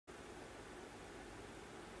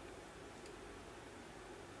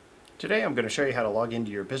Today I'm going to show you how to log into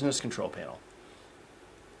your business control panel.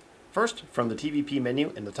 First, from the TVP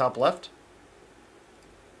menu in the top left,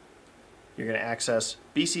 you're going to access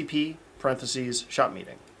BCP parentheses shop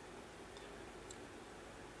meeting.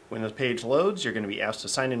 When the page loads, you're going to be asked to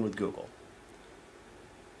sign in with Google.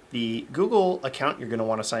 The Google account you're going to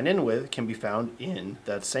want to sign in with can be found in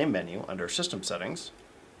that same menu under System Settings,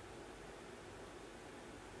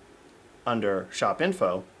 under Shop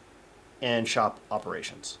Info, and Shop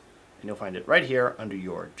Operations. And you'll find it right here under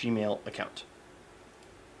your Gmail account.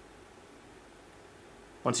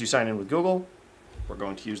 Once you sign in with Google, we're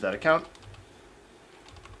going to use that account.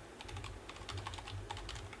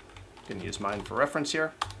 I'm going to use mine for reference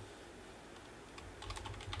here.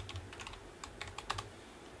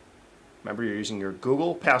 Remember, you're using your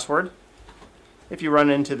Google password. If you run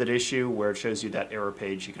into that issue where it shows you that error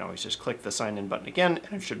page, you can always just click the sign in button again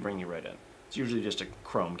and it should bring you right in. It's usually just a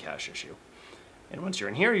Chrome cache issue. And once you're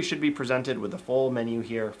in here, you should be presented with the full menu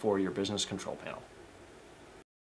here for your business control panel.